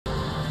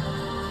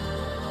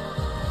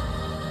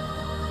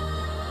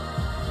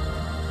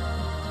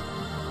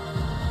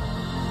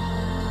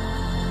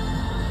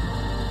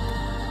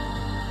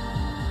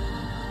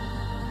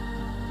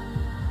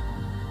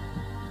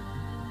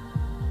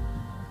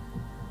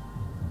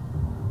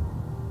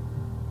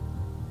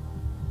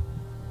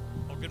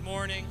Good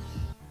morning.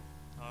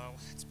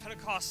 It's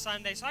Pentecost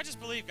Sunday, so I just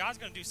believe God's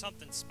going to do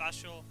something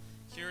special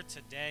here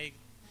today.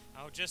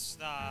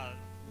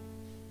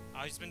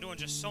 He's been doing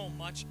just so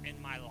much in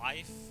my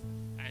life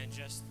and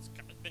just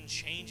been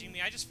changing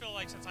me. I just feel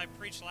like since I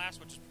preached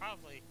last, which is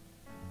probably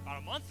about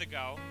a month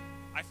ago,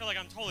 I feel like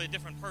I'm totally a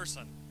different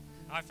person.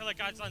 I feel like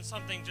God's done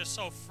something just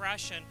so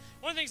fresh. And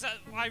one of the things that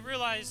I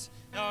realize,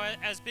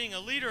 as being a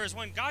leader is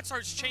when God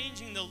starts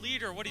changing the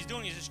leader, what he's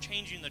doing is just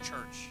changing the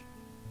church.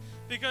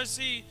 Because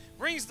he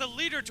brings the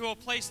leader to a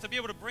place to be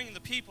able to bring the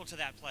people to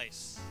that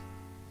place.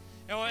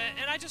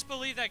 And I just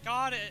believe that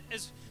God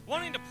is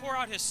wanting to pour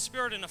out his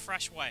Spirit in a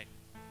fresh way.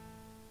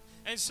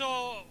 And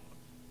so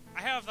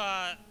I have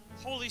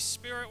Holy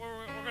Spirit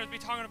we're going to be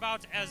talking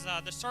about as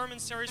the sermon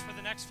series for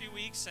the next few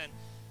weeks. And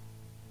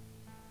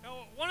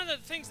one of the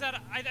things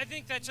that I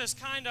think that just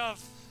kind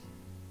of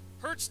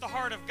hurts the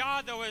heart of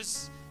God, though,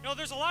 is,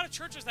 there's a lot of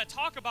churches that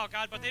talk about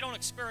God, but they don't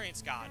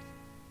experience God.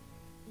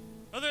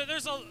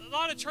 There's a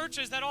lot of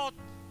churches that all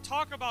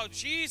talk about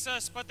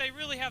Jesus, but they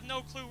really have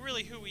no clue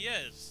really who he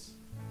is.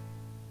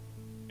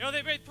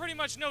 They pretty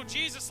much know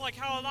Jesus like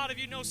how a lot of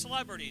you know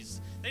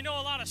celebrities. They know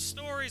a lot of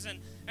stories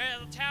and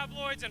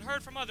tabloids and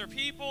heard from other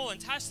people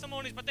and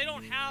testimonies, but they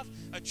don't have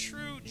a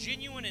true,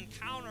 genuine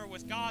encounter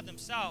with God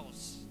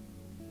themselves.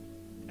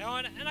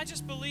 And I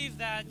just believe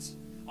that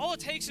all it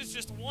takes is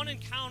just one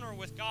encounter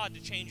with God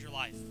to change your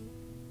life.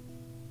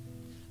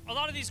 A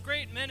lot of these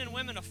great men and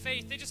women of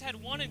faith, they just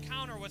had one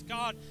encounter with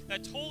God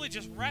that totally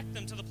just wrecked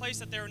them to the place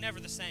that they were never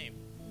the same.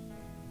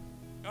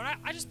 And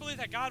I just believe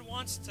that God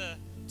wants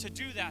to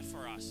do that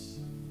for us.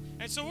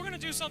 And so we're going to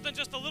do something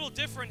just a little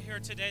different here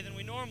today than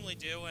we normally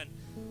do. And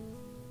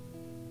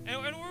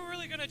we're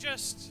really going to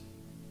just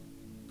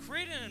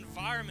create an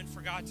environment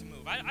for God to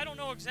move. I don't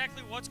know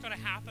exactly what's going to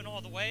happen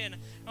all the way. And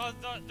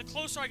the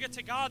closer I get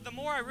to God, the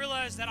more I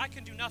realize that I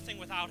can do nothing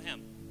without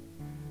him.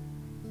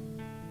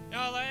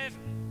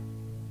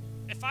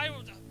 If I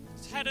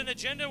had an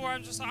agenda where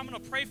I'm going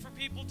to pray for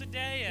people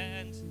today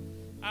and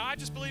I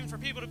just believe for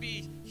people to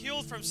be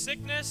healed from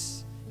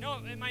sickness,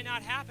 it might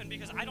not happen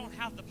because I don't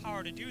have the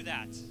power to do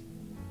that.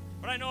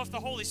 But I know if the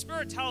Holy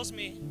Spirit tells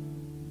me,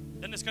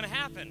 then it's going to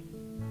happen.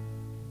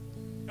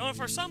 And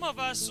for some of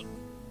us,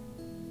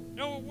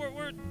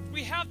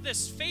 we have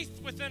this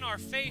faith within our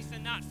faith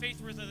and not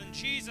faith within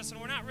Jesus, and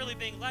we're not really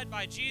being led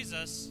by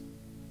Jesus.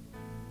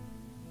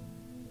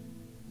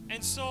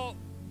 And so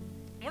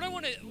what I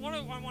want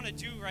to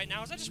do right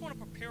now is I just want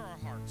to prepare our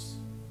hearts.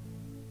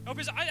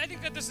 Because I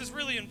think that this is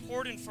really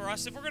important for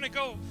us. If we're going to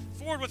go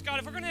forward with God,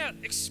 if we're going to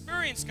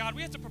experience God,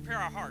 we have to prepare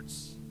our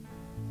hearts.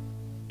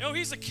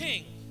 He's a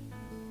king.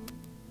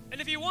 And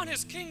if you want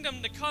his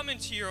kingdom to come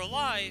into your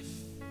life,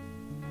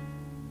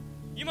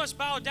 you must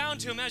bow down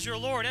to him as your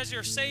Lord, as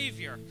your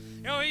Savior.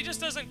 He just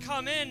doesn't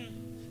come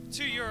in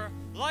to your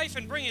life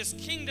and bring his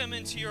kingdom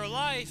into your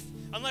life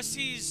unless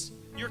he's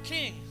your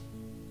king.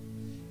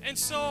 And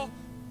so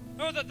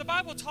the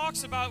Bible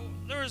talks about,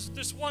 there's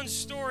this one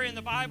story in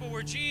the Bible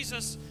where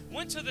Jesus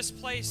went to this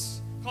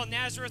place called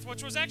Nazareth,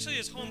 which was actually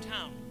his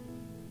hometown.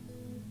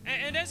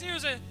 And as he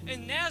was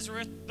in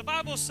Nazareth, the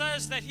Bible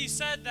says that he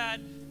said that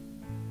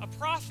a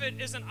prophet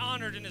isn't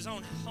honored in his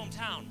own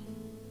hometown.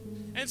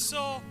 And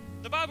so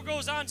the Bible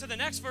goes on to the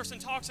next verse and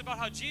talks about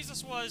how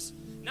Jesus was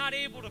not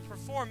able to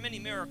perform many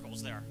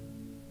miracles there.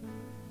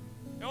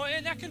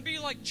 And that can be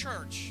like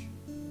church.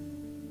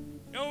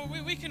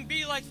 We can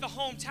be like the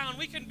hometown.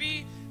 We can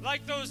be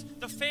like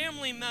the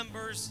family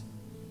members.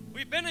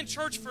 We've been in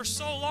church for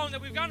so long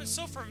that we've gotten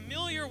so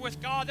familiar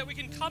with God that we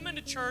can come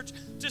into church,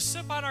 just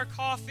sip on our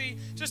coffee,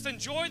 just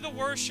enjoy the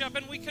worship,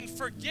 and we can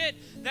forget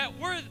that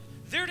we're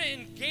there to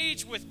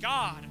engage with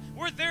God.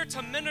 We're there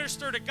to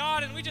minister to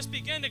God, and we just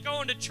begin to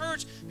go into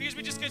church because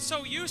we just get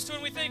so used to it,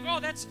 and we think, oh,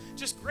 that's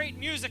just great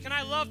music, and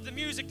I love the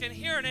music and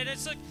hearing it.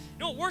 It's like,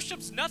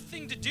 worship's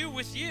nothing to do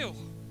with you.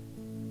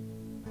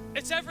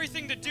 It's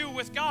everything to do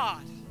with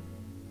God.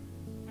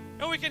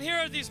 We can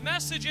hear these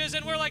messages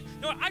and we're like,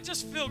 I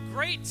just feel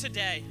great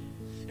today.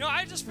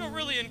 I just feel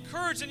really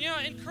encouraged. And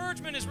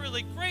encouragement is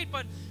really great,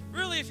 but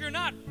really if you're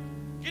not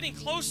getting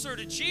closer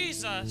to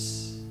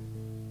Jesus,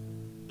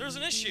 there's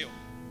an issue.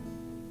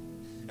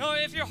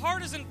 If your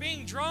heart isn't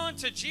being drawn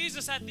to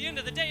Jesus at the end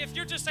of the day, if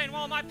you're just saying,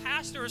 well, my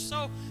pastor is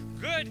so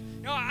good,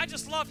 I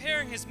just love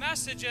hearing his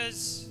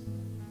messages,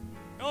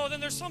 then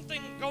there's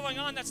something going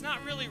on that's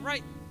not really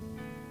right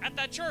at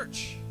that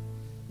church.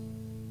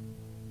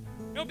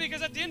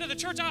 Because at the end of the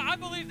church, I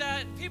believe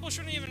that people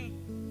shouldn't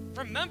even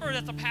remember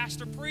that the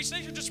pastor preached.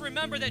 They should just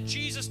remember that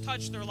Jesus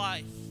touched their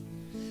life.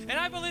 And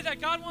I believe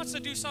that God wants to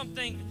do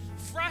something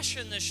fresh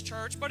in this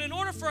church, but in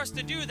order for us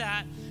to do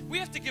that, we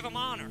have to give him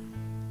honor.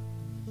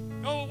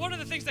 One of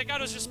the things that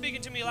God was just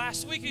speaking to me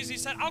last week is he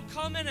said, I'll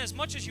come in as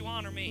much as you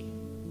honor me.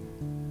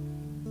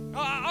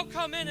 I'll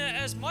come in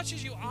as much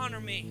as you honor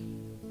me.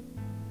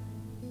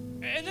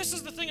 And this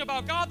is the thing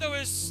about God, though,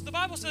 is the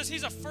Bible says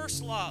he's a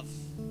first love.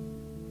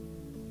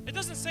 It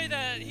doesn't say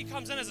that he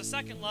comes in as a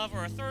second love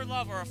or a third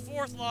love or a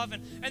fourth love.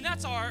 And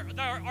that's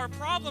our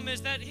problem,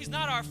 is that he's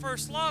not our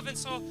first love. And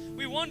so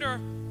we wonder,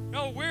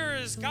 No, where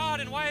is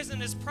God and why isn't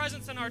His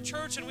presence in our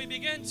church? And we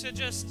begin to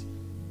just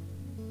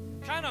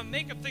kind of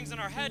make up things in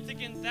our head,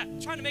 thinking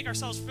that, trying to make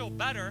ourselves feel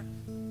better,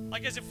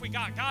 like as if we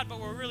got God, but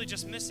we're really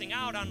just missing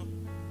out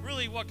on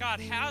really what God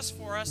has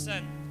for us.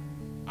 And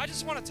I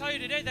just want to tell you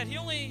today that He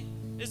only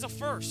is a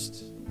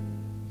first.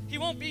 He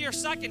won't be your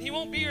second. He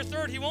won't be your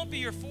third. He won't be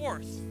your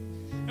fourth.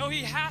 No,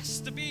 He has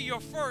to be your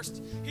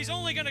first. He's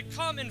only going to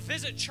come and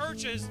visit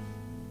churches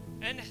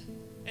and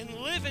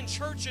live in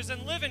churches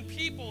and live in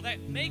people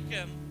that make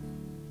Him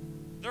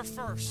their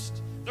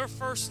first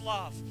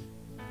love,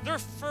 their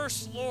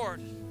first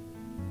Lord,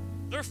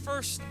 their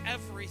first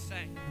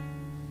everything.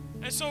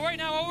 And so right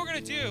now what we're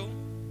going to do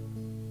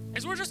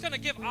is we're just going to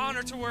give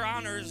honor to where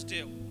honor is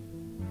due.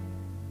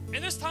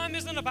 And this time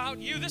isn't about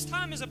you. This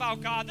time is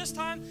about God. This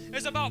time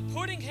is about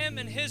putting Him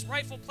in His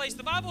rightful place.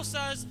 The Bible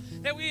says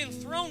that we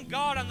enthrone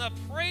God on the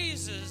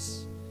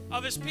praises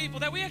of His people,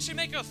 that we actually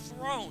make a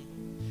throne.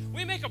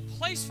 We make a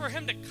place for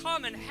Him to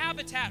come and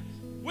habitat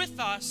with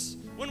us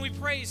when we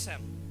praise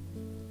Him.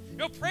 You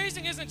know,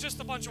 praising isn't just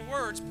a bunch of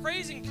words.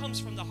 Praising comes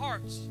from the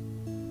heart.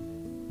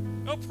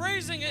 You know,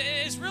 praising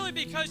is really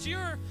because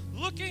you're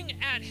looking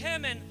at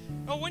Him, and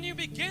when you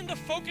begin to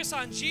focus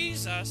on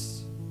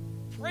Jesus,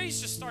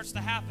 praise just starts to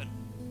happen.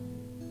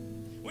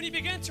 When you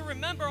begin to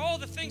remember all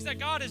the things that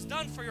God has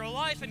done for your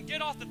life and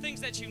get off the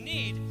things that you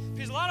need,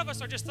 because a lot of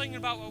us are just thinking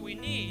about what we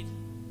need,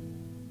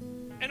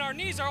 and our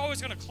needs are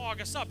always going to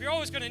clog us up. You're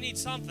always going to need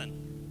something.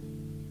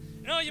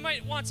 You know, you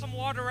might want some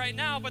water right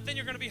now, but then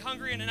you're going to be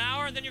hungry in an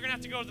hour, and then you're going to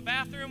have to go to the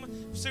bathroom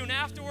soon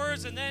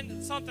afterwards, and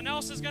then something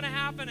else is going to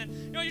happen. And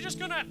you know,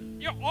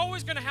 you're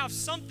always going to have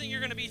something you're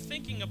going to be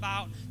thinking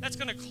about that's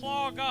going to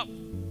clog up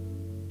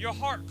your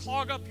heart,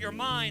 clog up your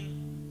mind.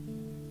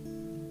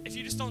 If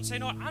you just don't say,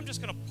 no, I'm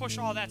just going to push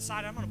all that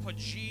aside. I'm going to put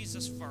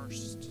Jesus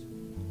first.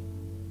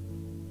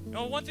 You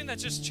know, one thing that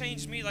just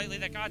changed me lately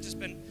that God's just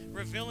been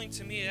revealing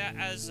to me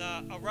as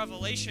a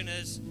revelation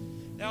is,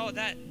 you know,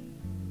 that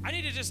I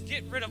need to just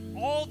get rid of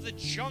all the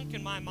junk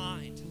in my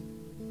mind,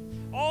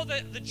 all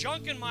the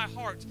junk in my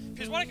heart.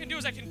 Because what I can do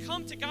is I can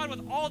come to God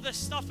with all this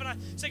stuff and I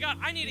say, God,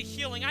 I need a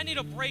healing. I need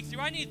a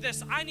breakthrough. I need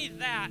this. I need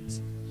that.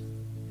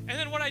 And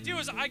then what I do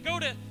is I go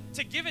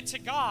to give it to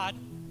God,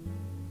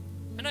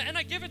 and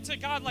I give it to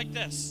God like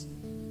this.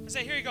 I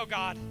say, here you go,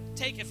 God.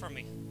 Take it from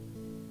me.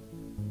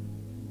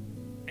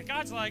 And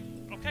God's like,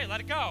 okay, let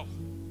it go.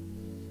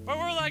 But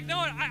we're like, no,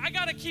 I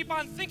got to keep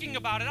on thinking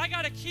about it. I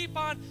got to keep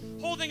on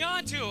holding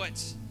on to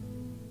it.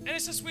 And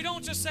it's just, we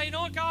don't just say, you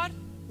know what, God?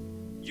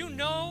 You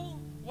know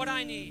what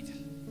I need.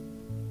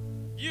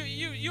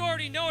 You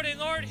already know it, and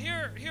Lord,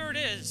 here it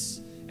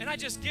is. And I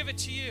just give it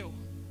to you.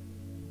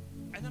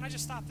 And then I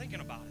just stop thinking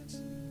about it.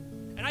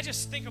 And I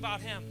just think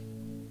about Him.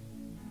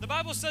 The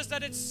Bible says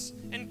that it's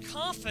in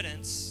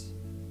confidence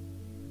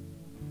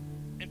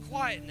and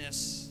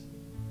quietness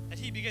that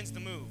He begins to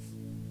move.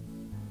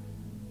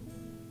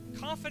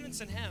 Confidence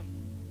in Him.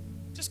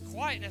 Just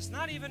quietness,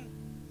 not even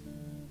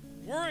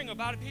worrying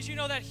about it, because you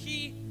know that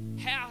He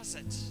has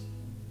it.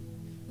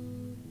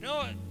 You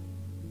know,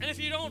 and if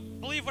you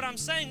don't believe what I'm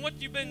saying, what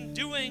you've been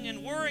doing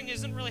and worrying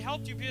hasn't really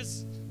helped you,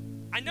 because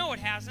I know it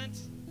hasn't.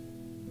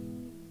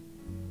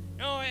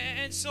 You know,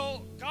 and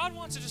so God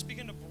wants to just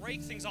begin to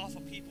break things off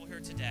of people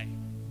here today.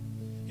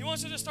 He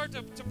wants you to start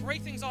to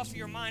break things off of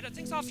your mind,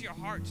 things off of your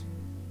heart.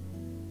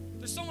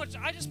 There's so much,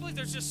 I just believe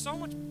there's just so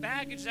much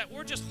baggage that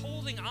we're just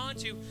holding on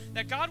to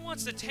that God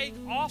wants to take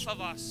off of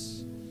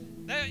us.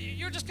 That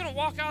you're just going to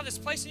walk out of this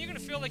place and you're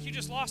going to feel like you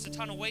just lost a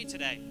ton of weight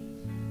today.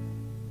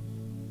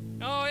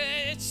 No,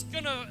 it's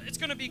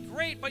gonna be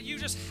great, but you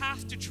just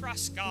have to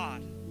trust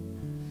God.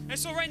 And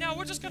so right now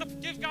we're just gonna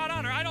give God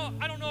honor. I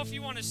don't know if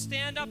you want to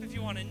stand up, if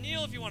you want to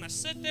kneel, if you want to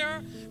sit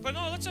there, but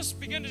no, let's just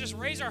begin to just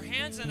raise our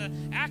hands in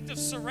an act of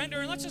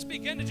surrender, and let's just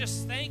begin to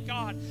just thank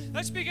God.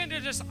 Let's begin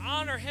to just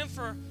honor Him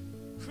for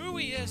who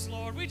He is,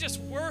 Lord. We just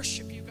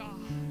worship you, God.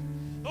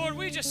 Lord,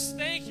 we just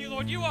thank you,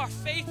 Lord. You are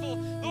faithful.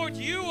 Lord,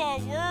 you are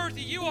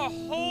worthy. You are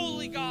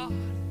holy, God.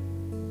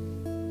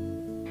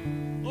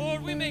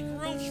 Lord, we make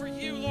room for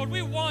you, Lord.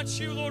 We want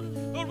you, Lord.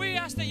 Lord, we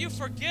ask that you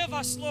forgive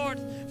us, Lord,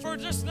 for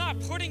just not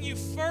putting you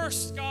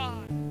first,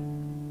 God.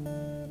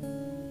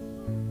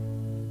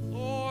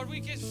 Lord, we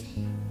give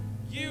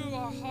you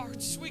our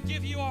hearts. We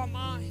give you our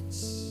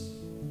minds.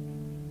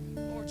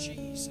 Lord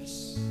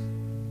Jesus.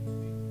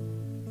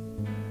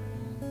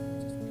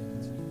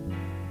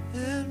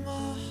 And my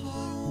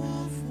heart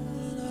won't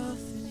for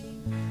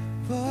nothing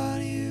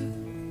but you,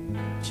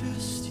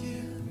 just you.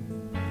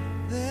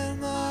 Then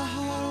my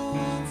heart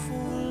won't for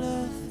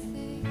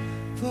nothing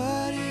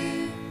but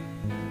you,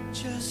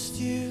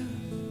 just you.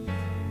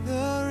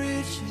 The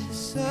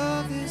riches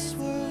of this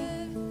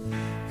world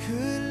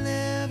could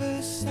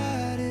never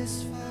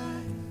satisfy.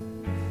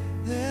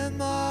 Then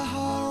my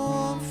heart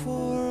won't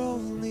for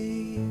only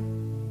you.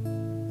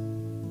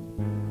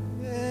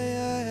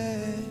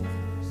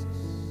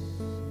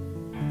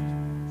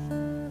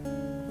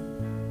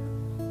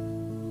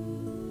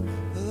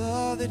 The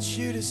love that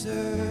you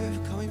deserve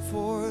coming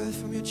forth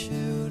from your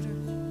children.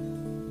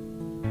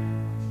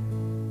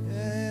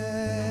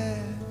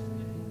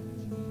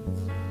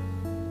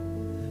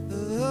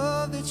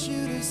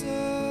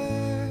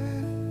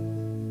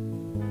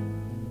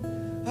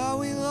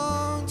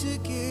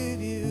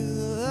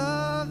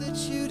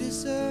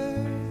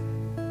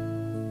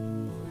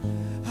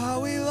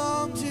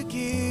 long to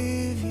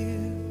give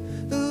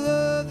you the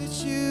love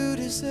that you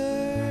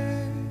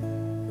deserve.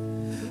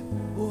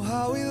 Oh,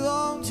 how we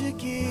long to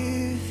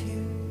give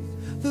you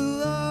the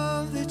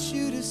love that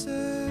you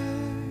deserve.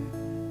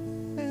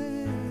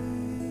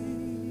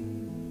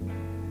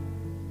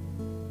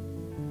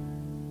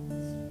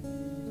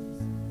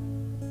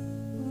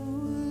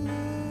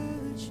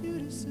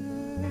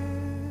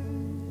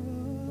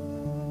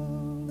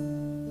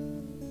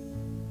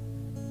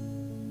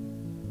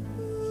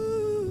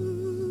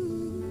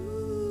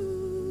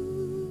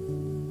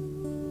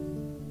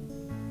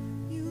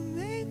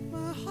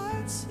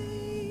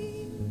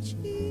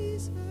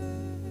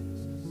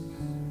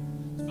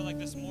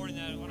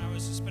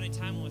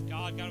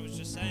 God was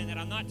just saying that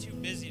I'm not too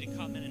busy to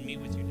come in and meet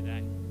with you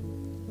today.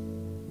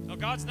 No,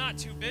 God's not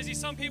too busy.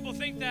 Some people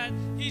think that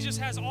he just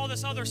has all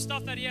this other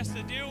stuff that he has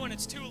to do and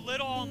it's too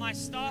little, all my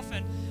stuff,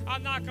 and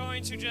I'm not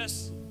going to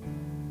just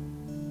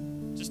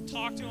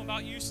talk to him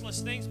about useless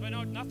things. But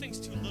no, nothing's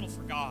too little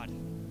for God.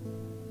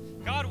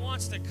 God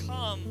wants to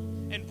come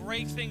and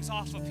break things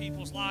off of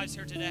people's lives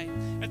here today.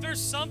 If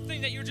there's something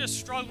that you're just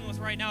struggling with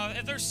right now,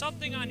 if there's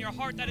something on your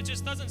heart that it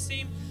just doesn't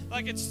seem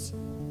like it's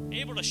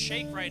able to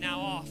shake right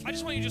now off, I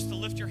just want you just to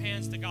lift your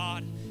hands to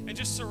God and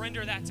just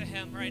surrender that to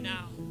him right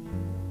now.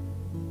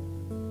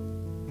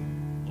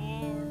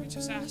 Lord, we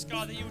just ask,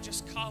 God, that you would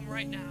just come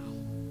right now.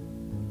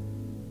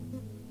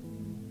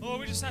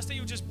 Lord, we just ask that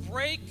you would just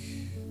break,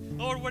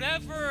 Lord,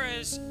 whatever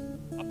is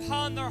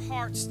upon their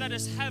hearts that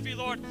is heavy,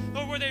 Lord,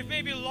 where they've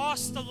maybe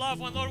lost a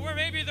loved one, Lord, where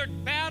maybe they're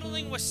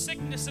battling with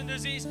sickness and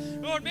disease,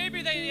 Lord,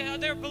 maybe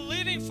they're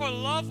believing for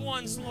loved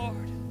ones,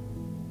 Lord.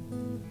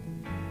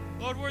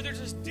 Lord, where they're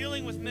just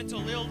dealing with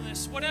mental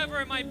illness, whatever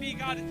it might be,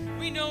 God,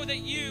 we know that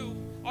you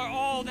are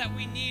all that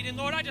we need. And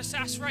Lord, I just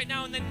ask right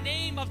now in the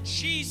name of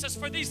Jesus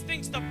for these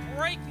things to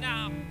break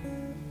now.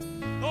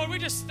 Lord, we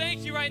just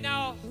thank you right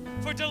now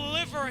for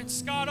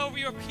deliverance, God, over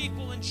your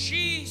people in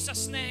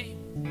Jesus' name.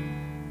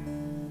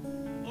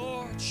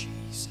 Lord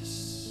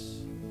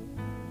Jesus,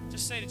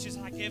 just say to Jesus,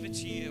 I give it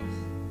to you.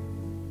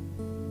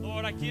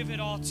 Lord, I give it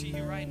all to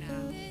you right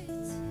now.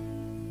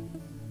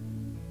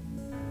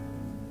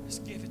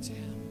 Just give it to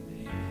him.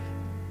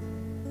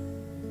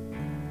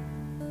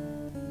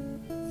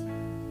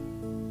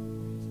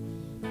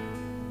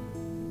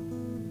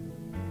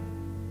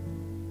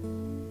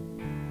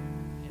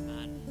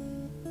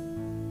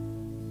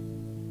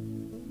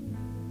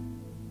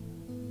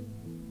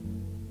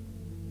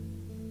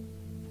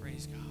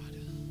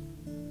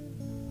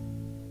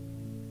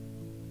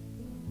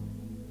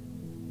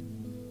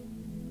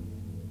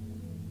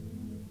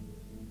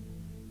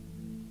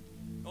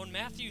 In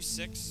Matthew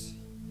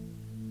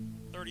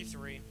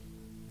 6:33,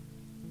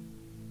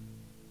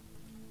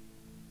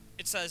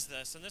 it says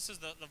this, and this is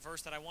the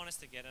verse that I want us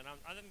to get, and I'm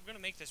going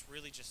to make this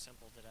really just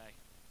simple today.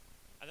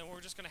 And then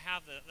we're just going to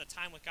have the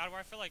time with God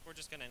where I feel like we're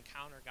just going to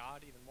encounter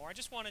God even more. I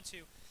just wanted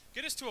to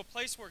get us to a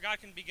place where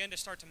God can begin to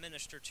start to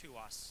minister to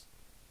us.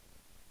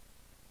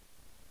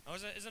 Now,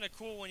 isn't it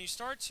cool? When you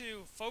start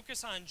to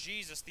focus on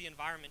Jesus, the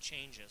environment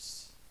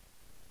changes.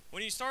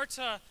 When you start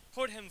to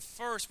put him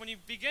first, when you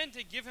begin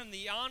to give him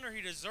the honor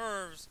he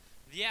deserves,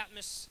 the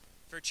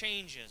atmosphere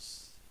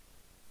changes.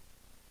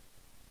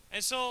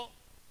 And so,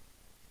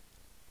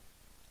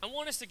 I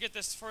want us to get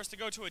this first, to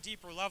go to a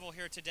deeper level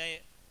here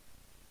today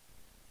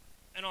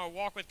in our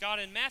walk with God.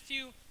 In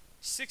Matthew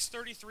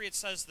 6:33, it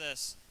says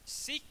this: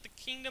 seek the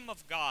kingdom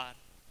of God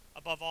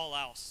above all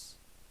else,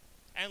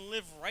 and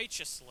live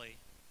righteously,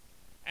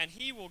 and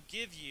he will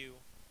give you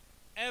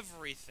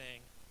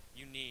everything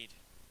you need.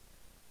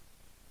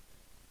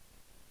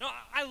 Now,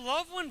 I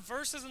love when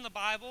verses in the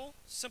Bible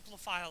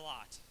simplify a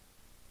lot.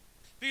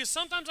 Because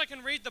sometimes I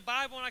can read the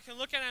Bible and I can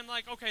look at it and I'm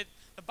like, okay,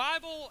 the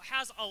Bible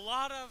has a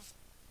lot of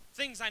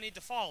things I need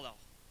to follow.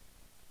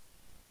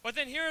 But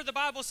then here the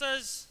Bible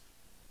says,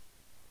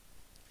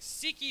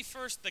 seek ye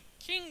first the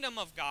kingdom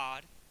of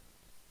God,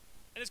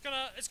 and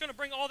it's gonna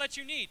bring all that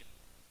you need.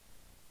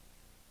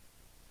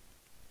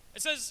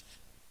 It says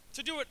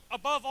to do it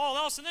above all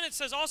else, and then it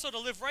says also to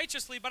live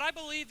righteously. But I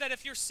believe that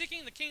if you're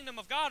seeking the kingdom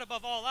of God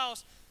above all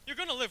else, you're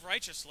going to live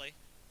righteously.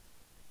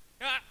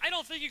 You know, I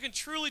don't think you can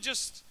truly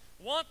just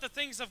want the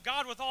things of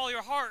God with all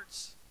your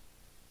heart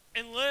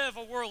and live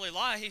a worldly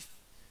life.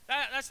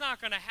 That's not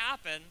going to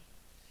happen.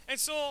 And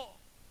so,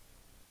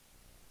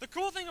 the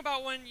cool thing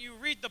about when you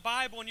read the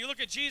Bible and you look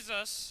at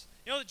Jesus,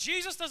 you know,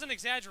 Jesus doesn't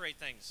exaggerate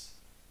things.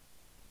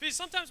 Because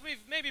sometimes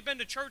we've maybe been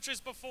to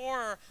churches before,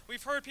 or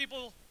we've heard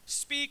people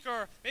speak,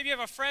 or maybe you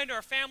have a friend or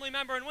a family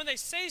member, and when they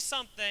say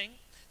something,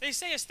 they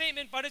say a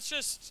statement, but it's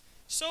just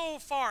so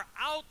far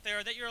out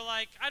there that you're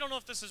like, I don't know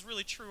if this is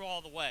really true all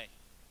the way.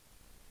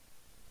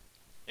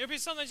 It'll be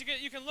sometimes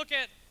you can look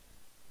at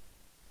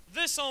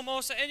this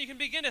almost, and you can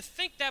begin to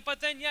think that,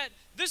 but then yet,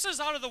 this is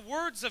out of the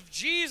words of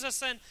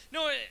Jesus, and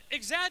no,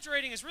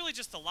 exaggerating is really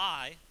just a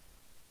lie.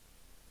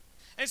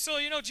 And so,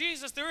 you know,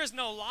 Jesus, there is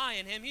no lie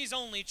in him. He's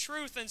only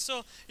truth. And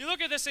so you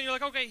look at this and you're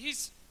like, okay,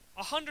 he's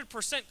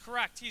 100%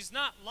 correct. He's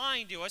not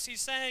lying to us.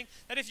 He's saying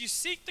that if you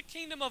seek the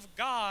kingdom of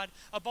God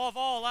above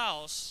all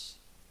else,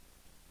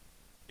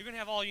 you're going to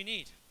have all you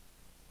need.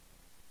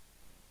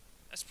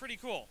 That's pretty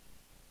cool.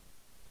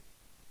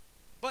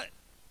 But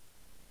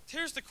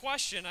here's the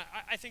question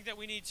I think that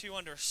we need to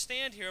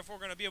understand here if we're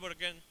going to be able to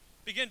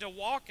begin to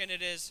walk in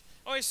it is,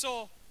 okay,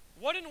 so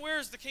what and where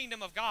is the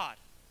kingdom of God?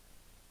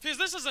 Because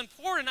this is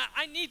important.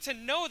 I need to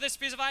know this,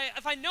 because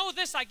if I know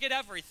this, I get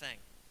everything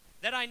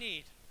that I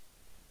need.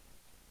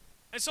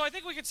 And so I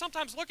think we can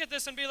sometimes look at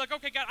this and be like,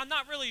 okay, God, I'm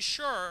not really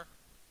sure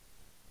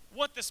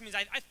what this means.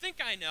 I think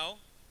I know.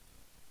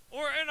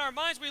 Or in our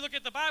minds, we look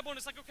at the Bible and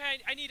it's like, okay,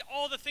 I need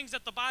all the things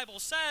that the Bible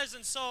says,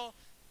 and so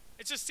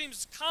it just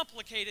seems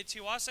complicated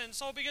to us. And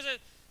so because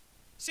it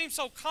seems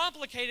so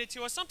complicated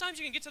to us, sometimes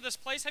you can get to this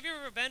place. Have you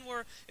ever been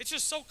where it's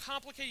just so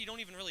complicated you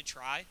don't even really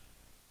try?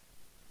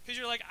 Because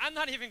you're like, I'm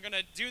not even going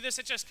to do this.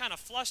 It just kind of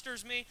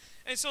flusters me.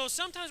 And so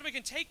sometimes we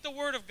can take the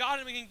Word of God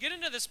and we can get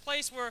into this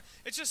place where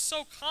it's just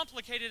so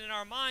complicated in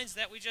our minds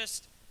that we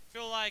just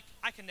feel like,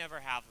 I can never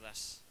have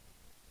this.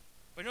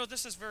 But no,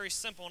 this is very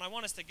simple, and I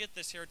want us to get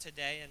this here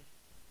today. And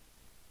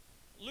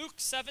Luke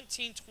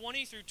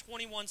 17:20 through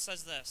 21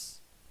 says this.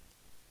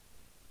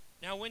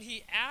 Now when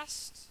he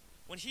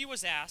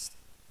was asked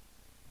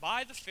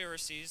by the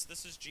Pharisees,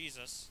 this is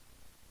Jesus,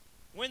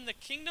 when the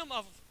kingdom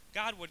of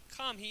God would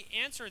come, he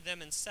answered them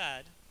and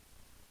said,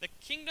 the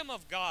kingdom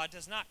of God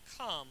does not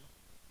come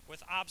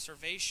with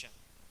observation,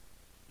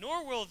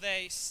 nor will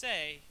they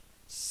say,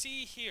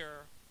 see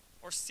here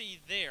or see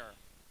there,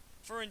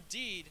 for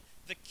indeed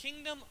the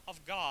kingdom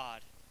of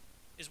God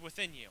is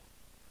within you.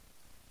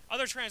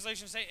 Other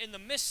translations say, in the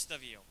midst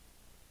of you.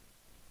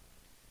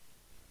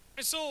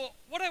 And so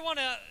what I want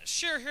to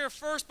share here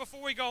first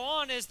before we go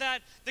on is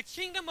that the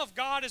kingdom of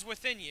God is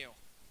within you.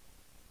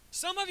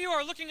 Some of you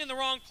are looking in the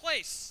wrong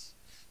place.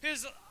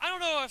 Because I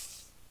don't know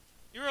if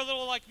you're a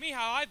little like me,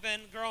 how I've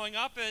been growing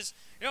up is,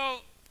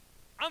 I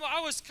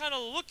was kind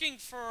of looking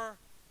for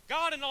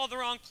God in all the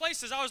wrong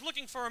places. I was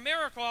looking for a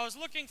miracle. I was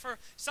looking for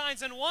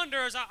signs and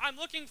wonders. I'm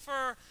looking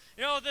for,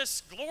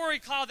 this glory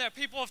cloud that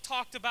people have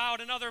talked about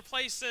in other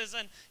places,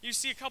 and you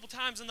see a couple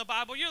times in the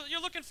Bible.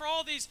 You're looking for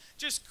all these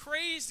just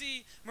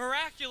crazy,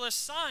 miraculous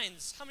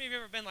signs. How many of you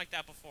have ever been like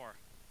that before?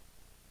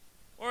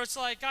 Or it's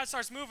like God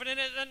starts moving in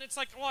it, and it's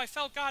like, well, I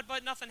felt God,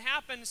 but nothing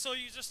happened, so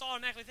you just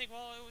automatically think,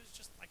 well, it was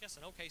just, I guess,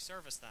 an okay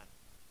service then.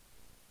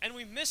 And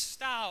we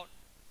missed out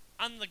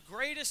on the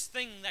greatest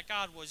thing that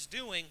God was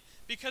doing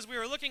because we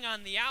were looking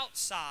on the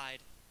outside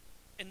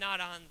and not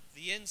on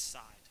the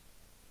inside.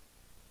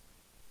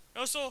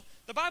 So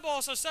the Bible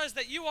also says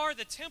that you are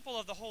the temple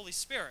of the Holy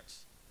Spirit.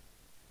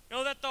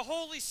 That the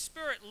Holy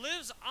Spirit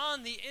lives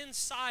on the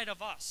inside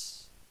of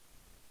us.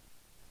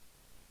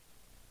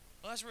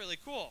 Well, that's really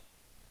cool.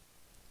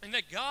 And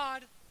that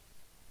God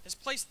has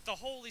placed the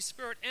Holy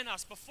Spirit in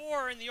us.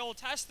 Before, in the Old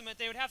Testament,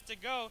 they would have to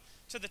go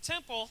to the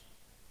temple,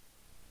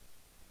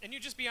 and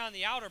you'd just be on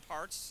the outer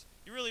parts.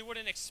 You really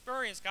wouldn't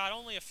experience God.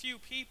 Only a few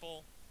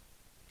people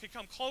could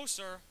come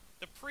closer.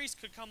 The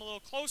priest could come a little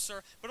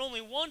closer, but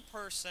only one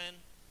person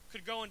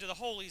could go into the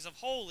holies of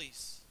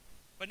holies.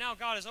 But now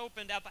God has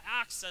opened up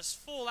access,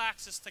 full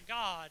access to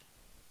God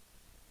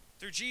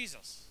through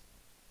Jesus.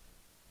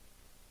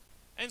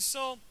 And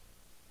so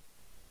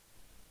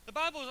the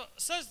Bible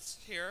says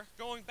here,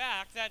 going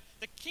back, that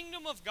the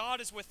kingdom of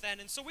God is within.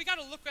 And so we got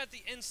to look at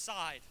the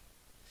inside.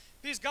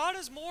 Because God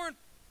is more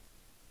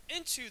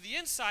into the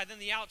inside than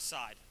the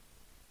outside.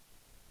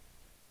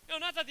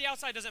 Not that the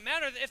outside doesn't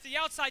matter. If the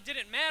outside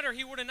didn't matter,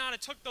 he would have not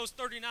have took those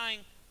 39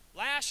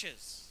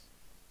 lashes.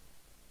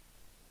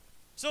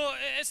 So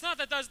it's not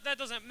that that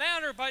doesn't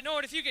matter, but know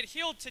what, if you get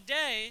healed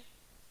today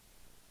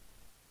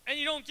and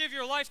you don't give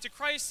your life to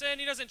Christ and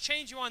he doesn't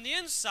change you on the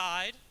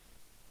inside,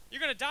 you're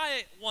going to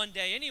die one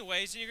day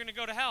anyways, and you're going to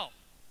go to hell.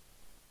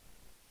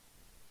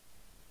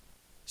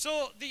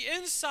 So the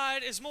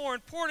inside is more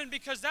important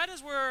because that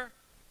is where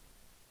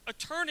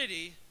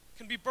eternity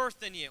can be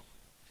birthed in you.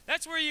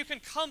 That's where you can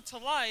come to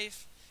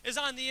life, is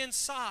on the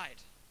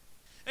inside.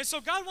 And so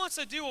God wants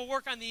to do a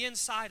work on the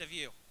inside of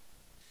you.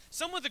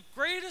 Some of the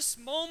greatest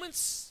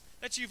moments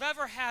that you've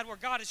ever had where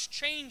God has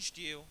changed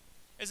you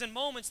is in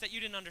moments that you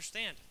didn't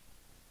understand.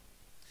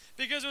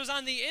 Because it was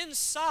on the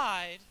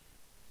inside,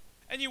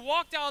 and you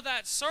walked out of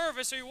that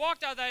service or you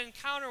walked out of that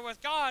encounter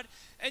with God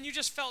and you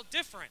just felt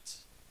different.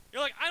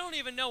 You're like, I don't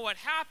even know what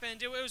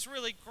happened. It was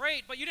really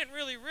great, but you didn't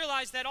really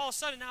realize that all of a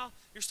sudden now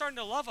you're starting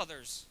to love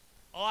others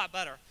a lot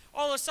better.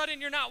 All of a sudden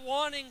you're not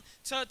wanting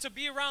to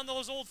be around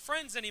those old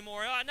friends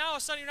anymore. Now all of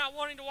a sudden you're not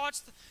wanting to watch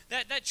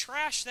that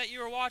trash that you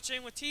were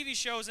watching with TV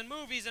shows and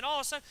movies, and all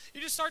of a sudden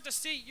you just start to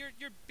see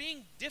you're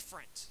being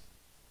different.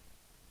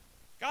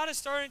 God is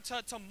starting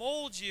to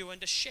mold you and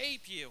to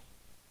shape you.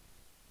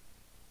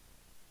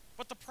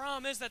 But the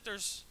problem is that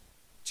there's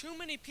too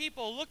many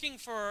people looking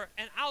for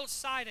an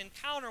outside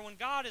encounter when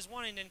God is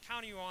wanting to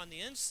encounter you on the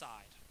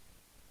inside.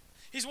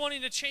 He's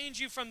wanting to change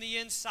you from the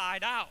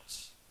inside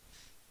out.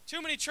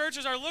 Too many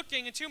churches are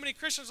looking, and too many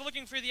Christians are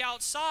looking for the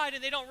outside,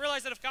 and they don't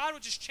realize that if God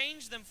would just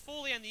change them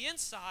fully on the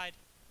inside,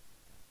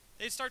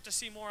 they'd start to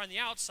see more on the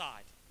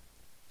outside.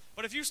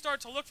 But if you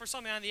start to look for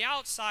something on the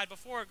outside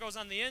before it goes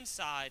on the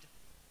inside,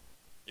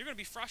 you're going to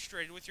be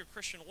frustrated with your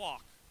Christian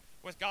walk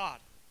with God.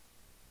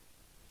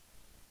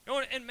 You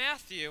know, in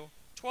Matthew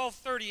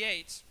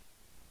 12:38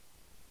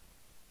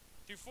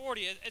 through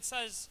 40, it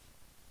says,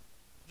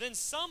 "Then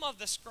some of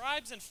the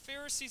scribes and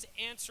Pharisees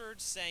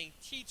answered, saying,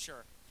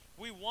 'Teacher,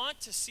 we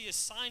want to see a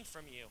sign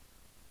from you.'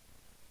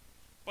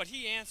 But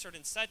he answered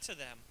and said to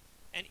them,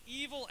 'An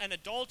evil and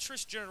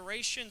adulterous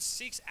generation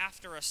seeks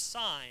after a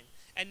sign,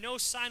 and no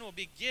sign will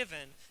be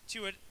given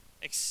to it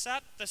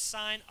except the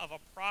sign of a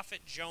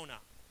prophet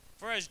Jonah.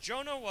 For as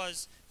Jonah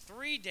was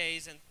 3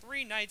 days and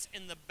 3 nights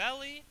in the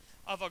belly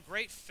of a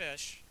great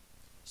fish,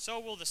 so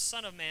will the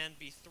Son of Man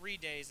be 3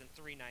 days and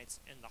 3 nights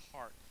in the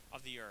heart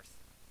of the earth.'"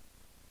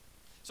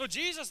 So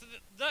Jesus,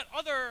 that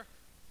other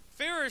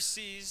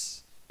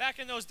Pharisees back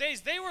in those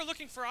days, they were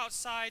looking for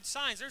outside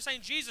signs. They're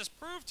saying, "Jesus,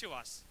 prove to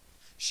us.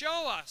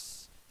 Show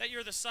us that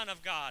you're the Son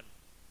of God.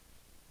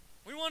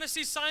 We want to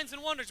see signs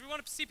and wonders. We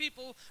want to see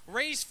people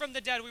raised from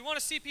the dead. We want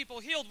to see people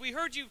healed. We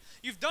heard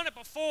you've done it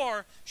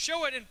before.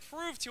 Show it and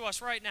prove to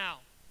us right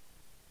now."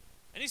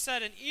 And he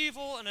said, an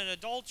evil and an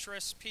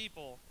adulterous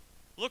people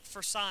look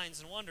for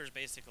signs and wonders,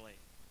 basically.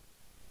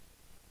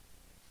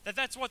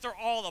 That's what they're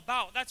all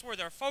about. That's where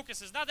their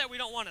focus is. Not that we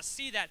don't want to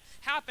see that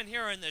happen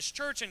here in this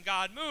church and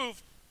God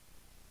move,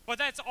 but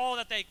that's all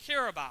that they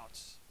care about.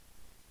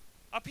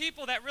 A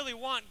people that really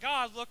want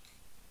God look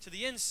to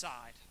the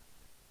inside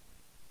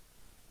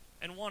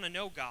and want to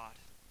know God.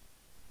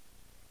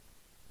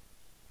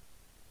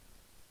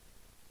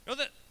 You know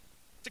that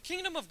the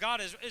kingdom of God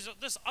is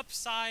this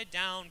upside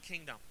down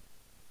kingdom.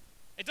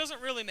 It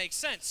doesn't really make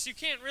sense. You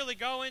can't really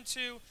go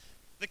into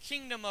the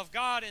kingdom of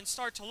God and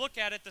start to look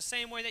at it the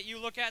same way that you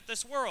look at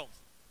this world.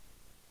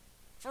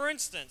 For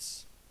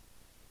instance,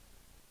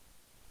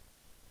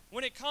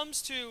 when it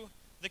comes to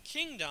the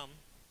kingdom,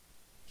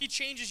 he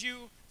changes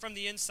you from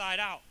the inside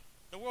out.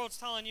 The world's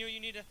telling you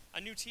need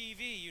a new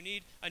TV, you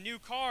need a new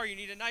car, you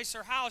need a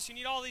nicer house, you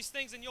need all these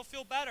things and you'll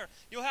feel better.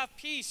 You'll have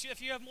peace if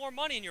you have more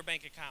money in your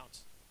bank account.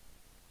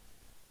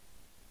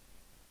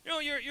 You know,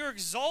 you're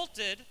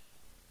exalted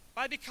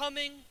by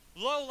becoming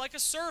low like a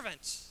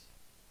servant.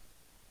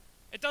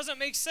 It doesn't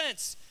make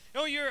sense.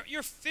 You know,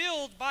 you're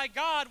filled by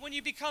God when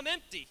you become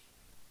empty.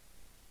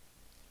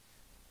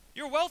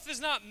 Your wealth is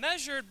not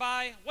measured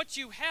by what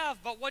you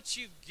have, but what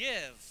you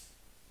give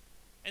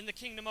in the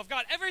kingdom of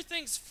God.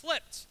 Everything's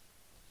flipped.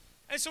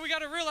 And so we got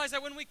to realize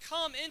that when we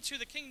come into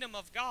the kingdom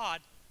of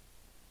God,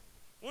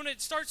 when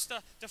it starts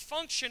to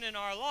function in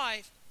our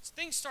life,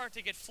 things start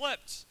to get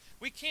flipped.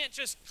 We can't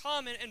just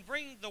come and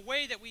bring the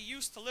way that we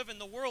used to live in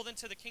the world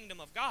into the kingdom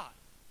of God,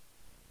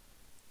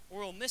 or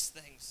we'll miss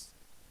things.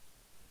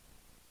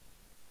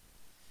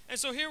 And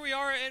so here we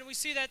are, and we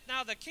see that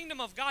now the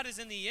kingdom of God is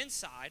in the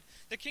inside.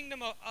 The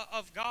kingdom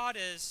of God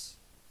is,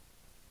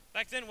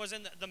 back then, was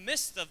in the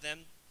midst of them,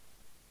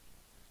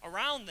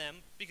 around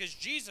them, because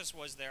Jesus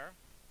was there.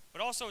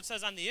 But also it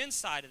says on the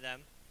inside of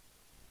them,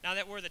 now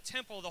that we're the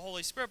temple of the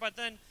Holy Spirit. But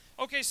then,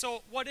 okay,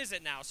 so what is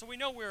it now? So we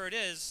know where it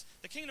is.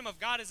 The kingdom of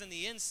God is in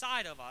the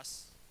inside of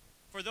us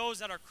for those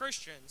that are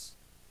Christians.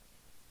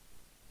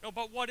 No,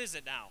 but what is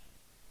it now?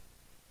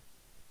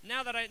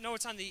 Now that I know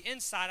it's on the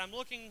inside, I'm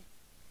looking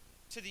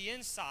to the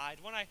inside.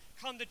 When I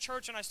come to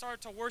church and I start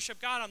to worship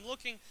God, I'm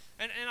looking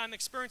and I'm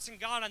experiencing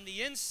God on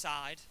the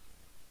inside.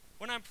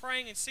 When I'm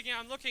praying and singing,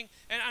 I'm looking,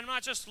 and I'm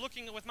not just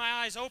looking with my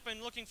eyes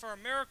open, looking for a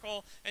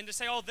miracle and to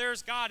say, oh,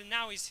 there's God and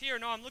now he's here.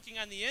 No, I'm looking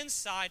on the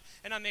inside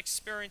and I'm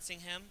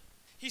experiencing him.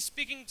 He's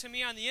speaking to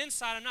me on the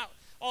inside. I'm not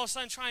all of a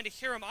sudden trying to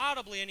hear him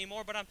audibly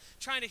anymore, but I'm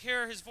trying to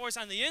hear his voice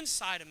on the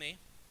inside of me.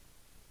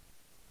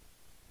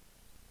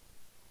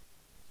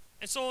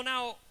 And so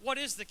now, what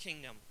is the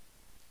kingdom?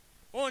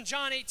 Well, in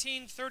John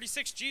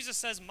 18:36, Jesus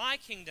says, my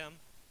kingdom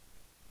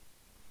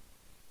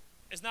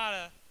is not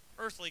an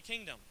earthly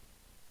kingdom.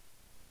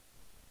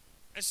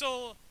 And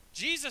so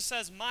Jesus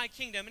says, my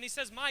kingdom, and he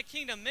says my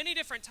kingdom many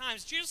different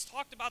times. Jesus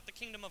talked about the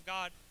kingdom of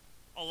God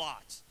a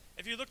lot.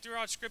 If you look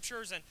throughout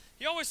scriptures, and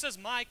he always says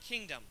my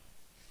kingdom.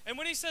 And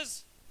when he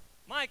says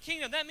my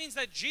kingdom, that means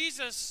that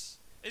Jesus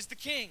is the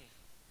king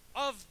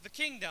of the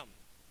kingdom.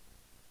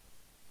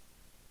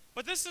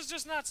 But this is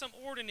just not some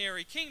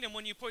ordinary kingdom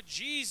when you put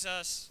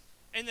Jesus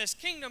in this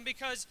kingdom,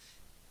 because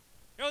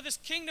you know, this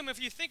kingdom,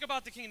 if you think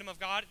about the kingdom of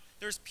God,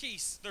 there's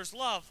peace, there's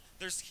love,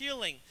 there's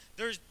healing,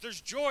 there's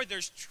joy,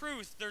 there's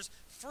truth, there's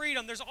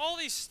freedom, there's all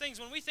these things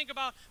when we think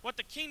about what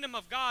the kingdom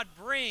of God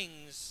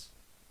brings.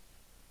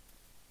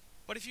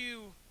 But if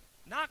you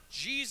knock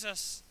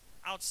Jesus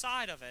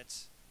outside of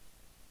it,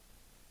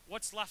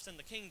 what's left in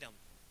the kingdom?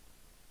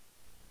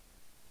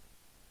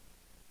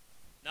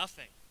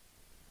 Nothing.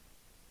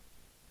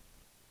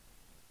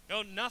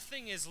 No,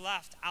 nothing is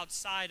left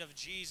outside of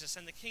Jesus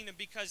and the kingdom,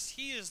 because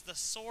he is the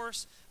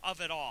source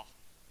of it all.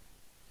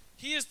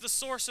 He is the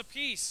source of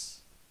peace.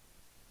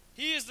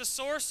 He is the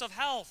source of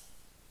health.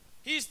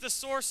 He's the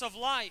source of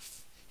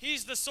life.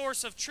 He's the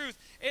source of truth.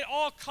 It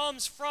all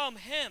comes from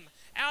him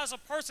as a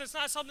person. It's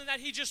not something that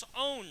he just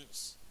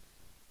owns.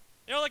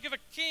 You know, like if a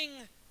king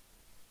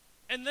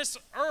in this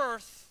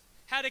earth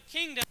had a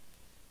kingdom,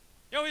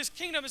 You know, his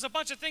kingdom is a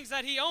bunch of things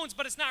that he owns,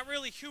 but it's not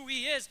really who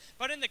he is.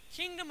 But in the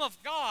kingdom of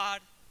God,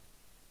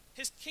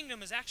 his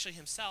kingdom is actually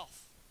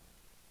himself.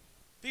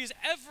 Because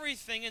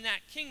everything in that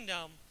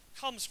kingdom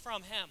comes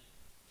from him.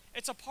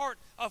 It's a part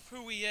of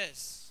who he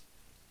is.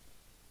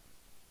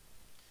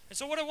 And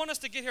so what I want us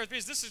to get here,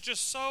 because this is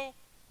just so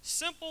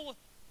simple,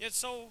 yet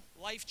so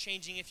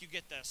life-changing if you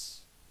get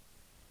this,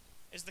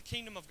 is the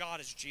kingdom of God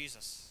is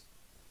Jesus.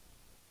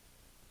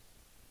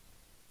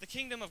 The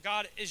kingdom of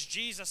God is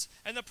Jesus.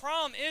 And the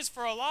problem is,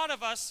 for a lot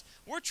of us,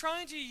 we're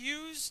trying to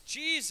use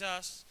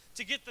Jesus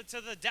to get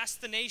to the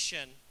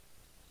destination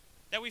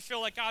that we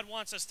feel like God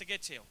wants us to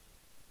get to.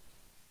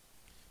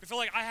 We feel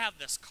like I have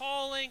this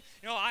calling,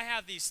 I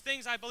have these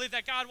things I believe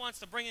that God wants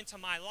to bring into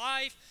my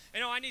life.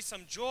 I need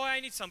some joy, I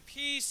need some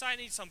peace, I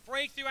need some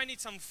breakthrough, I need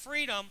some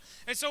freedom.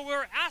 And so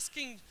we're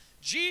asking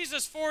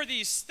Jesus for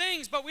these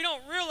things, but we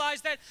don't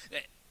realize that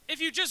if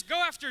you just go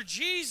after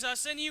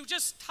Jesus and you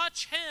just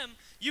touch him,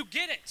 you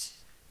get it.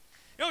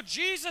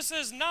 Jesus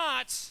is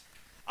not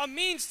a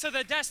means to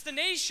the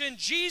destination.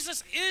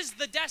 Jesus is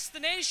the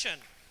destination.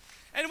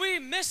 And we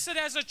miss it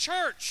as a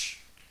church.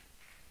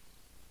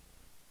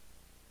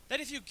 That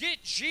if you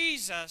get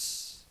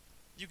Jesus,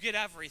 you get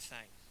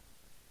everything.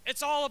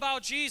 It's all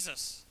about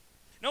Jesus.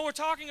 We're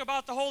talking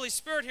about the Holy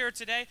Spirit here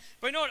today,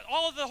 but what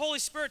all of the Holy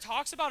Spirit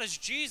talks about is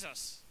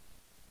Jesus.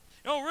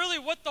 Really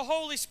what the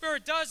Holy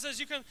Spirit does is,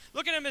 you can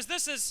look at him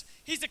as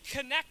he's a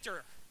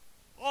connector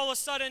all of a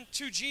sudden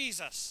to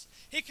Jesus.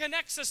 He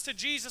connects us to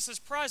Jesus'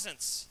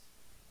 presence.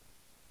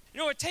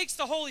 It takes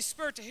the Holy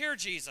Spirit to hear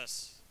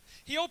Jesus.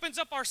 He opens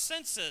up our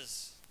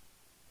senses,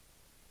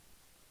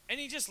 and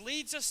he just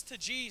leads us to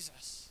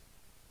Jesus.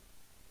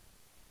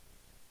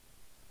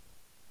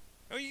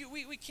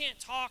 We can't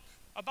talk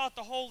about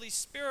the Holy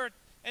Spirit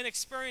and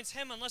experience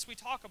him unless we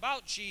talk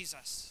about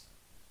Jesus.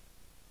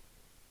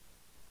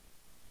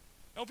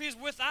 Because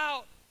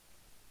without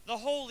the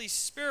Holy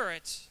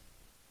Spirit,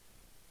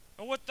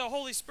 and what the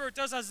Holy Spirit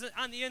does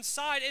on the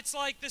inside, it's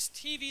like this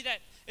TV that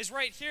is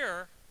right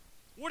here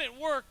wouldn't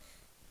work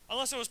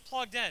unless it was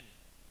plugged in.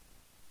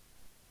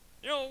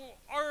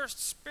 Our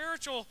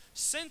spiritual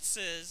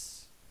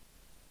senses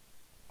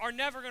are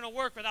never going to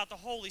work without the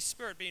Holy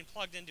Spirit being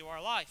plugged into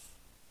our life.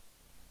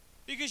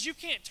 Because you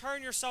can't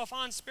turn yourself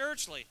on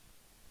spiritually.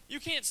 You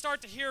can't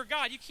start to hear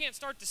God. You can't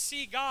start to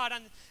see God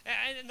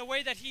in the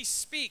way that he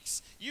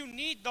speaks. You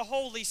need the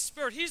Holy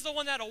Spirit. He's the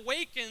one that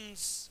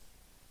awakens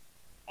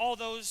all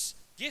those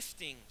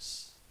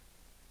giftings.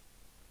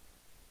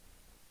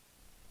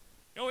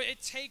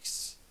 It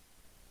takes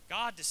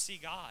God to see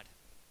God.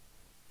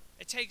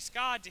 It takes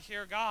God to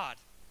hear God.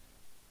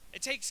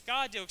 It takes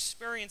God to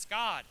experience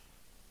God.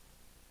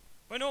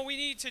 But what we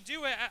need to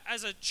do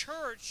as a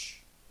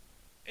church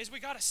is we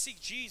got to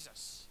seek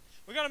Jesus.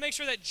 We got to make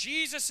sure that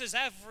Jesus is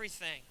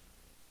everything.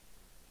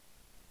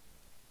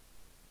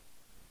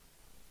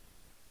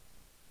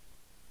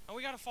 And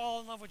we got to fall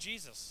in love with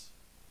Jesus.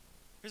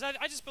 Because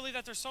I just believe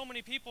that there's so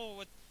many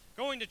people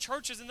going to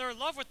churches and they're in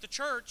love with the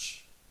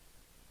church,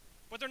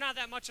 but they're not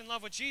that much in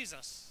love with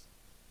Jesus.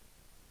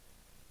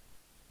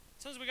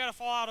 Sometimes we got to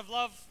fall out of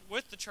love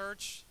with the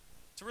church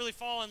to really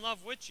fall in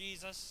love with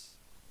Jesus,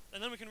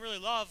 and then we can really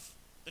love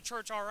the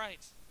church all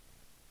right.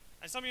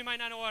 And some of you might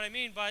not know what I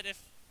mean, but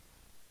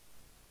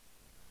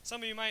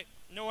some of you might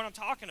know what I'm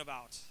talking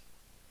about.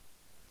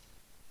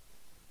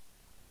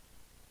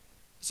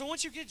 So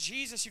once you get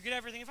Jesus, you get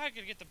everything. If I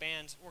could get the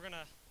band, we're going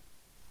to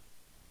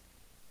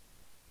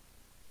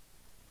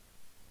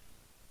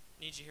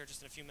need you here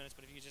just in a few minutes,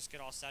 but if you could just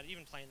get all set,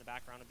 even play in the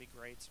background, it'd be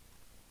great.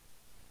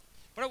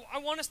 But I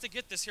want us to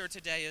get this here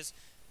today is,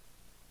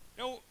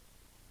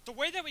 the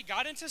way that we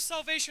got into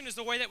salvation is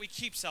the way that we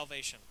keep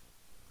salvation.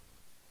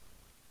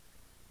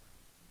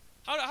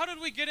 How did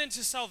we get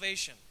into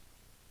salvation?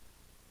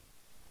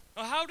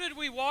 How did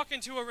we walk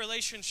into a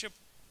relationship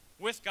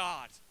with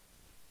God?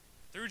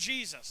 Through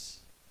Jesus.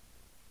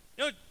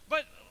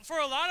 But for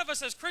a lot of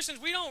us as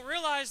Christians, we don't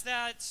realize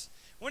that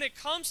when it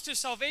comes to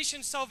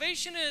salvation,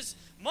 salvation is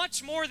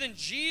much more than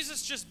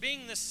Jesus just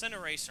being the sin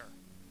eraser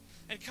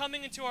and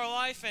coming into our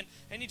life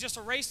and he just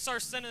erased our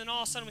sin and then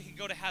all of a sudden we can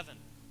go to heaven.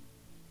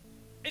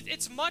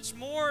 It's much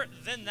more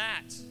than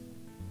that.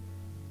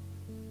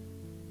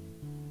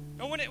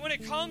 And when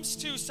it comes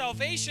to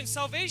salvation,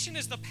 salvation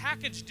is the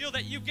package deal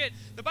that you get.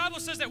 The Bible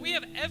says that we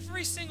have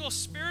every single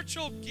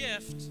spiritual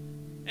gift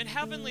in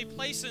heavenly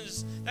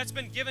places that's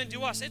been given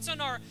to us. It's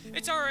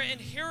our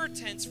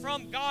inheritance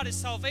from God is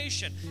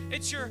salvation.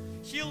 It's your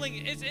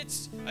healing.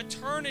 It's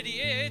eternity.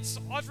 It's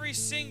every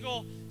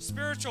single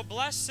spiritual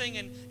blessing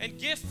and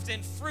gift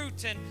and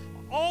fruit, and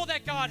all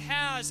that God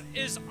has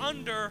is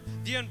under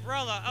the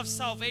umbrella of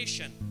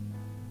salvation.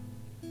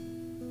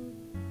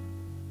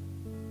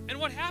 And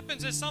what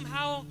happens is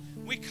somehow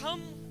we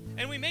come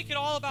and we make it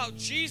all about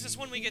Jesus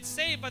when we get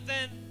saved, but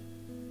then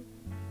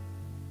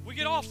we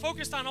get all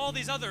focused on all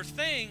these other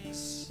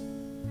things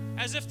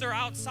as if they're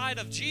outside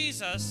of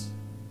Jesus.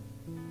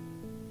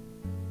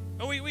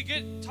 And we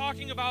get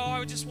talking about,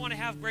 I just want to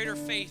have greater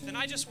faith, and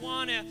I just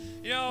want to,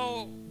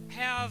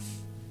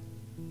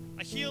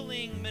 a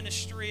healing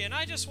ministry, and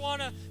I just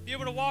want to be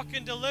able to walk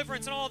in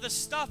deliverance and all this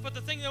stuff. But the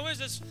thing though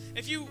is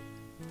if you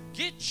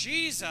get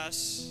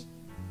Jesus,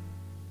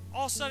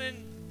 all of a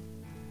sudden,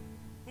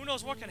 who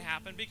knows what can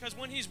happen, because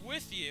when he's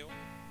with you,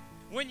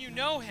 when you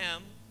know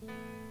him,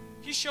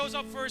 he shows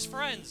up for his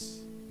friends.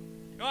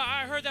 You know,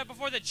 I heard that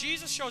before, that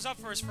Jesus shows up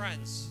for his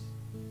friends.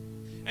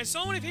 And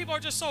so many people are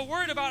just so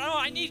worried about, oh,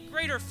 I need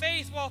greater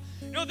faith. Well,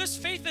 no, this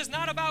faith is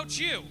not about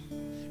you.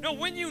 No,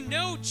 when you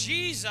know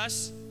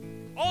Jesus,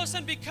 all of a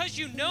sudden, because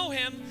you know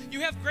him,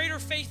 you have greater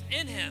faith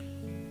in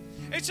him.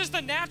 It's just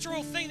a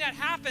natural thing that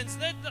happens.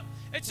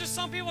 It's just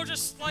some people are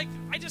just like,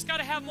 I just got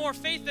to have more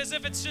faith, as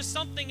if it's just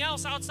something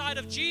else outside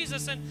of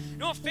Jesus. And you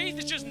know, faith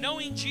is just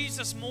knowing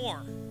Jesus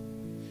more.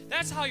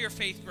 That's how your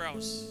faith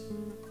grows.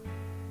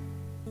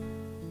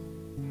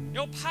 You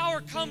know, power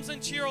comes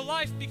into your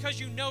life because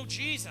you know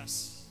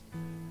Jesus.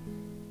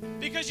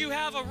 Because you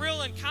have a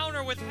real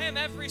encounter with him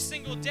every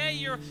single day.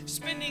 You're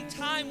spending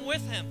time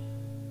with him.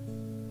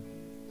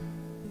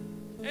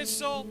 And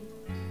so,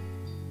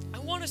 I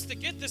want us to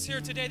get this here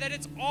today, that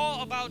it's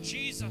all about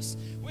Jesus.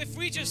 If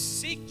we just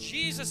seek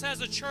Jesus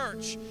as a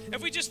church,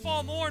 if we just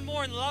fall more and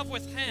more in love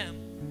with him,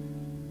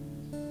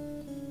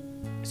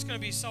 it's going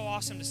to be so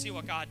awesome to see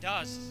what God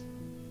does.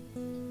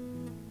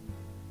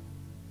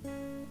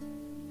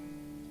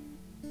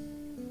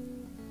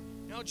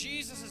 You know,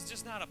 Jesus is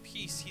just not a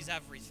piece. He's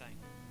everything.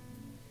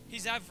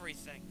 He's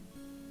everything.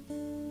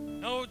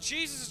 No,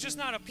 Jesus is just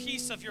not a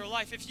piece of your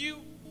life. If you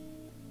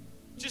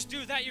just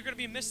do that, you're going to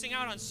be missing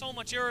out on so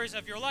much areas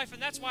of your life. And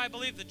that's why I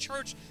believe the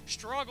church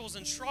struggles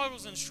and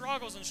struggles and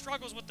struggles and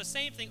struggles with the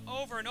same thing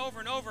over and over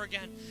and over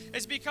again.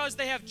 It's because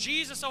they have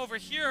Jesus over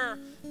here,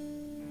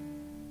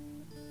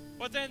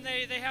 but then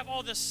they have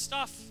all this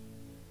stuff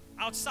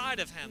outside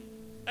of him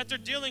that they're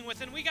dealing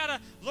with. And we got to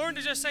learn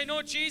to just say,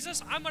 no,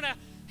 Jesus, I'm going to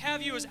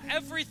have you as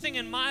everything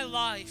in my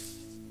life.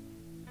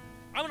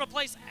 I'm going to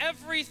place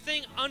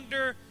everything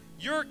under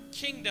your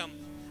kingdom.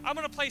 I'm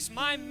going to place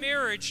my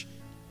marriage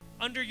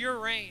under your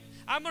reign.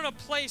 I'm going to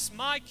place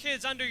my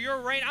kids under your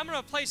reign. I'm going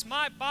to place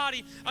my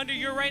body under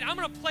your reign. I'm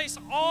going to place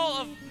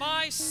all of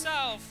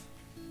myself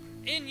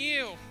in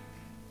you.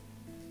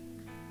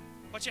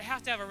 But you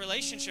have to have a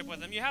relationship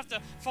with him. You have to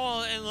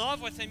fall in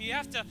love with him. You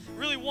have to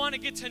really want to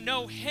get to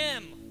know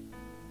him.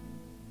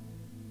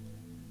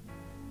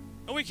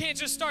 And we can't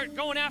just start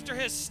going after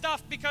his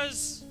stuff,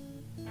 because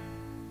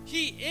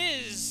he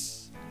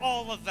is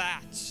all of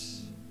that.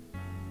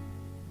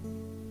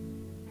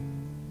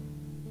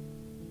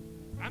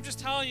 I'm just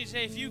telling you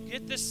today, if you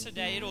get this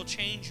today, it'll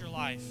change your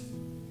life.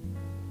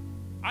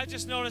 I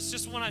just noticed,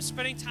 just when I'm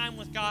spending time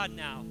with God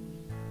now,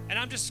 and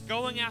I'm just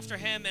going after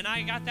him, and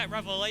I got that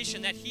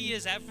revelation that he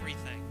is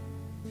everything.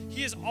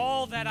 He is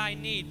all that I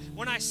need.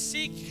 When I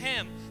seek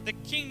him, the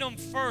kingdom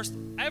first,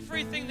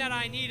 everything that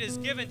I need is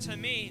given to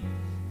me.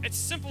 It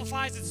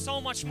simplifies it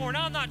so much more.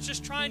 Now I'm not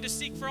just trying to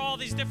seek for all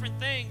these different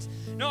things.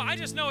 No, I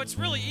just know it's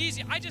really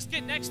easy. I just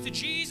get next to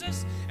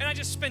Jesus, and I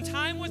just spend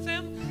time with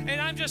him,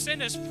 and I'm just in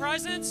his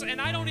presence,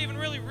 and I don't even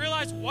really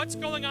realize what's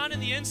going on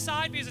in the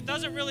inside, because it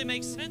doesn't really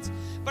make sense.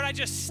 But I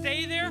just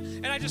stay there,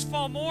 and I just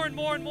fall more and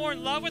more and more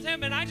in love with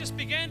him, and I just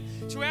begin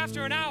to,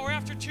 after an hour,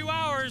 after 2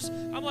 hours,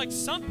 I'm like,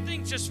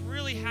 something just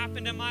really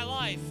happened in my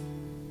life.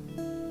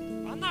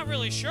 I'm not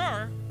really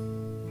sure,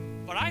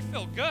 but I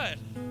feel good.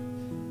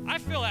 I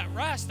feel at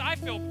rest. I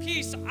feel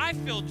peace. I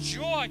feel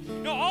joy.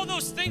 You know, all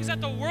those things that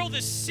the world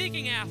is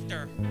seeking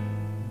after,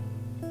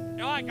 you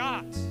know, I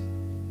got.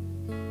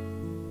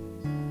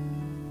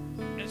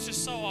 And it's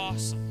just so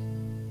awesome.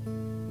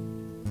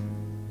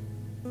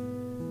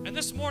 And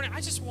this morning, I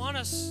just want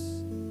us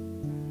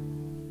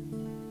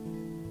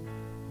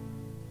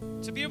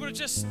to be able to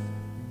just,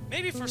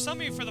 maybe for some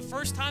of you, for the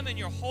first time in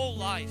your whole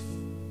life,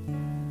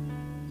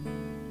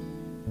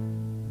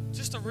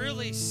 just to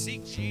really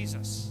seek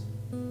Jesus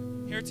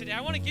here today.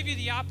 I want to give you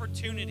the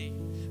opportunity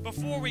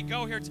before we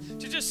go here to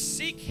just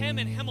seek him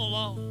and him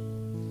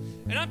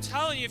alone. And I'm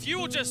telling you, if you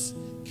will just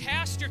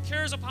cast your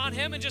cares upon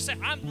him and just say,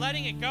 I'm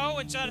letting it go,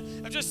 instead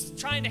of just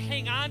trying to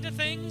hang on to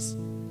things,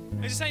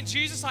 and just saying,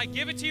 Jesus, I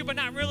give it to you, but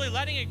not really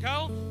letting it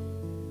go,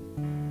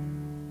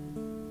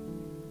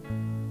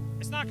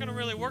 it's not going to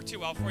really work too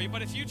well for you.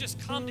 But if you just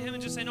come to him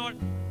and just say, no,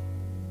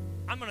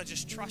 I'm going to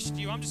just trust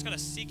you. I'm just going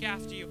to seek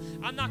after you.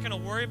 I'm not going to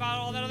worry about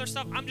all that other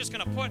stuff. I'm just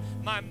going to put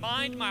my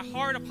mind, my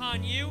heart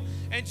upon you,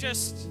 and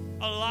just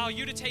allow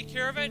you to take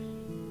care of it.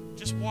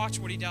 Just watch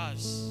what he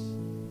does.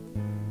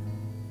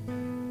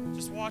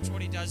 Just watch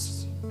what he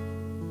does.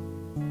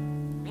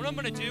 What I'm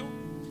going to do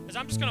is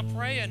I'm just going to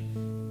pray,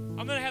 and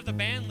I'm going to have the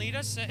band lead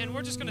us, and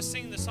we're just going to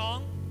sing the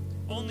song,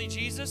 Only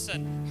Jesus,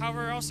 and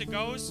however else it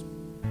goes.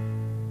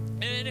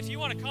 And if you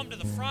want to come to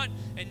the front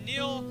and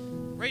kneel,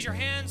 raise your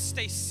hands,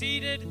 stay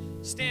seated,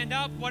 stand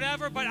up,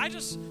 whatever. But I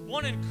just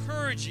want to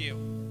encourage you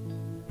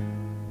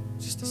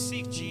just to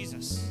seek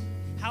Jesus.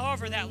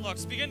 However that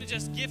looks, begin to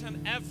just give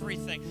him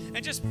everything.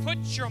 And just put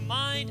your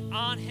mind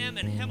on him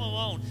and him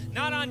alone.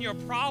 Not on your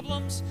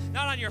problems,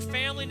 not on your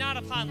family, not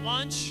upon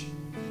lunch,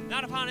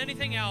 not upon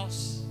anything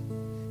else.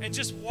 And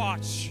just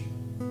watch.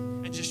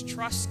 And and just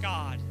trust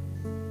God,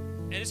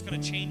 and it's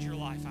going to change your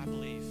life, I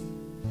believe.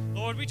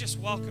 Lord, we just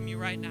welcome you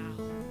right now.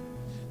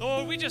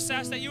 Lord, we just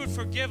ask that you would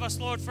forgive us,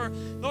 Lord, for,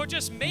 Lord,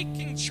 just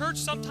making church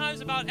sometimes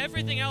about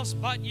everything else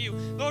but you.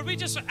 Lord, we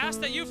just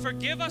ask that you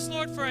forgive us,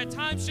 Lord, for at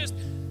times just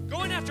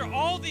going after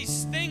all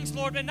these things,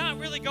 Lord, but not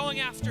really going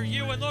after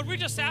you. And Lord, we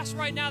just ask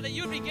right now that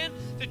you would begin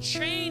to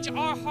change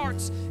our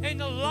hearts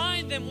and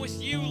align them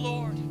with you,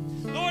 Lord.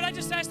 Lord, I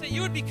just ask that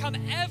you would become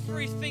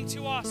everything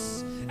to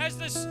us as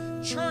this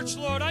church,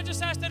 Lord. I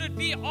just ask that it would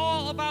be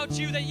all about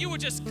you, that you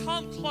would just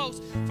come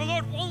close. For,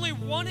 Lord, only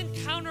one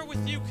encounter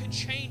with you can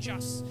change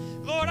us.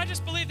 Lord, I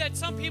just believe that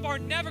some people are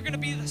never going to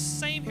be the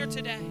same here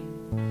today.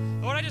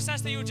 Lord, I just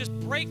ask that you would just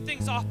break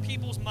things off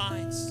people's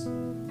minds,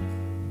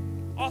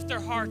 off their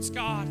hearts,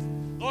 God.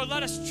 Lord,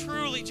 let us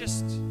truly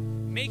just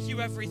make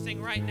you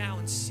everything right now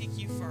and seek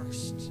you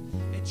first.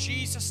 In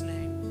Jesus'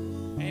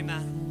 name,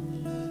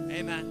 amen.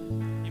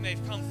 Amen. You may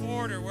have come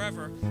forward or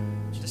wherever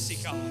to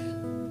seek God.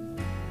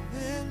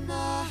 And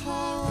my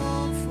heart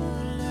won't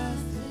for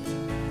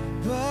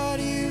nothing but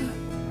you,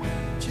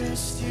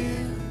 just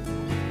you.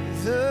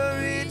 The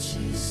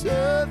riches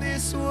of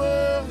this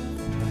world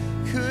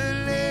could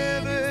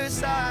never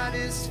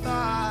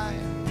satisfy.